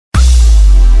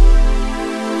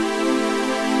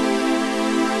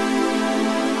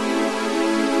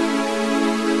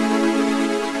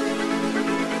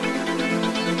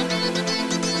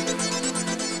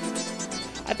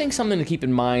think something to keep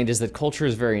in mind is that culture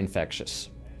is very infectious.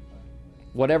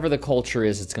 Whatever the culture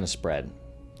is, it's going to spread.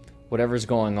 Whatever's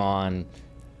going on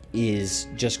is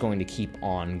just going to keep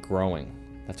on growing.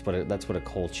 That's what a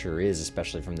culture is,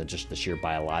 especially from just the sheer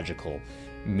biological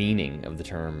meaning of the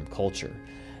term culture.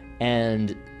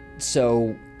 And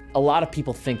so a lot of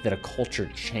people think that a culture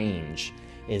change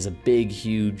is a big,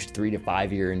 huge 3 to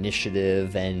 5 year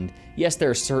initiative, and yes, there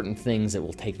are certain things that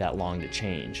will take that long to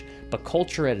change, but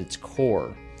culture at its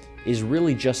core is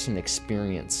really just an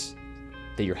experience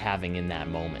that you're having in that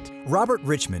moment. Robert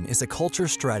Richman is a culture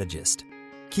strategist,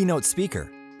 keynote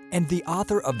speaker, and the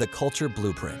author of The Culture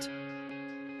Blueprint.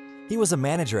 He was a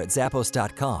manager at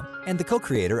Zappos.com and the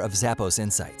co-creator of Zappos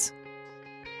Insights.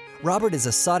 Robert is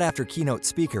a sought-after keynote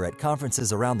speaker at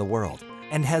conferences around the world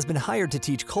and has been hired to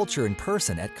teach culture in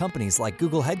person at companies like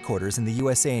Google headquarters in the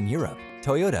USA and Europe,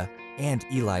 Toyota, and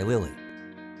Eli Lilly.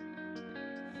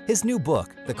 His new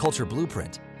book, The Culture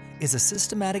Blueprint, is a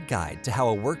systematic guide to how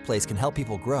a workplace can help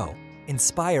people grow,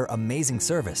 inspire amazing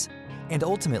service, and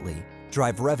ultimately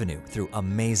drive revenue through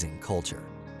amazing culture.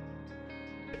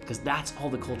 Because that's all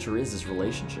the culture is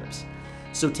relationships.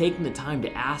 So taking the time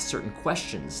to ask certain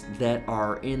questions that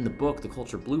are in the book, The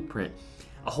Culture Blueprint,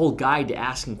 a whole guide to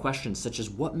asking questions such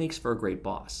as, what makes for a great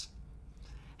boss?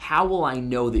 How will I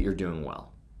know that you're doing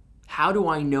well? How do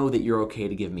I know that you're okay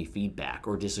to give me feedback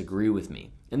or disagree with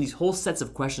me? And these whole sets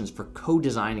of questions for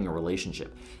co-designing a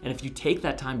relationship. And if you take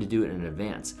that time to do it in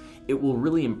advance, it will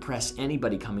really impress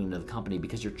anybody coming into the company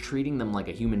because you're treating them like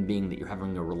a human being that you're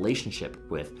having a relationship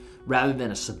with, rather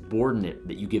than a subordinate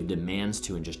that you give demands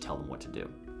to and just tell them what to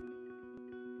do.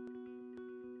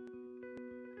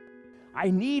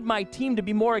 I need my team to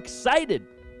be more excited.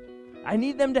 I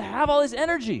need them to have all this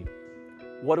energy.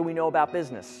 What do we know about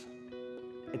business?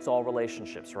 It's all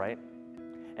relationships, right?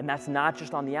 And that's not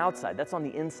just on the outside, that's on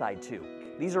the inside too.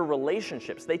 These are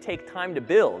relationships. They take time to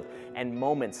build and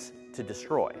moments to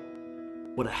destroy.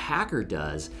 What a hacker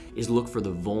does is look for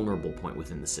the vulnerable point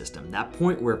within the system. That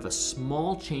point where if a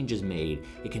small change is made,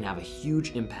 it can have a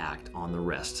huge impact on the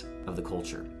rest of the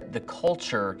culture. The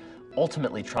culture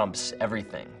ultimately trumps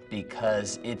everything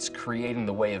because it's creating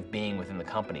the way of being within the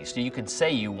company. So you can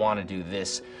say you want to do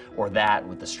this or that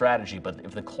with the strategy, but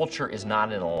if the culture is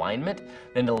not in alignment,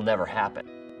 then it'll never happen.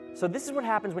 So this is what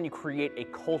happens when you create a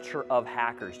culture of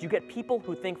hackers. You get people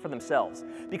who think for themselves.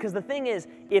 Because the thing is,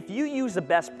 if you use a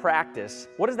best practice,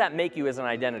 what does that make you as an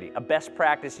identity? A best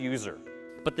practice user.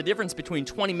 But the difference between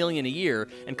 20 million a year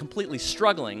and completely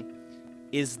struggling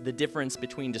is the difference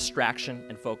between distraction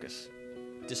and focus.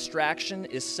 Distraction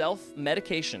is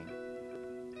self-medication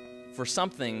for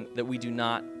something that we do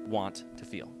not want to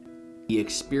feel. The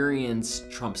experience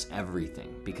trumps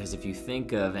everything, because if you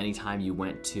think of any time you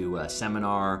went to a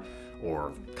seminar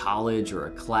or college or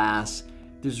a class,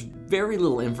 there's very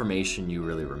little information you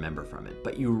really remember from it,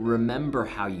 but you remember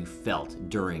how you felt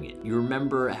during it. You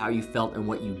remember how you felt and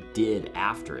what you did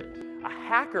after it. A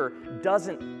hacker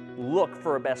doesn't look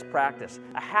for a best practice.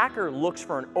 A hacker looks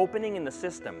for an opening in the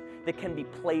system that can be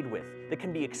played with, that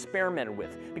can be experimented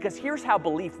with. Because here's how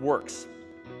belief works.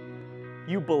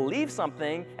 You believe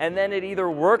something, and then it either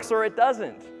works or it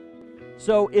doesn't.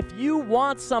 So if you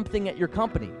want something at your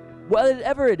company,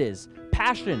 whatever it is,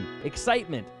 passion,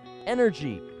 excitement,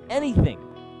 energy, anything,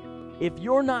 if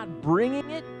you're not bringing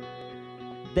it,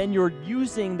 then you're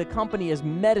using the company as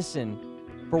medicine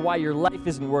for why your life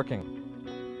isn't working.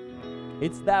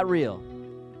 It's that real.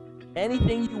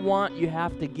 Anything you want, you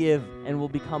have to give and will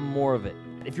become more of it.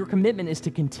 If your commitment is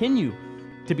to continue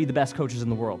to be the best coaches in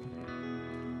the world,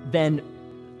 then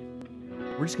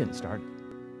we're just getting started.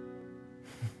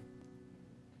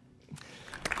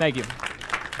 Thank you.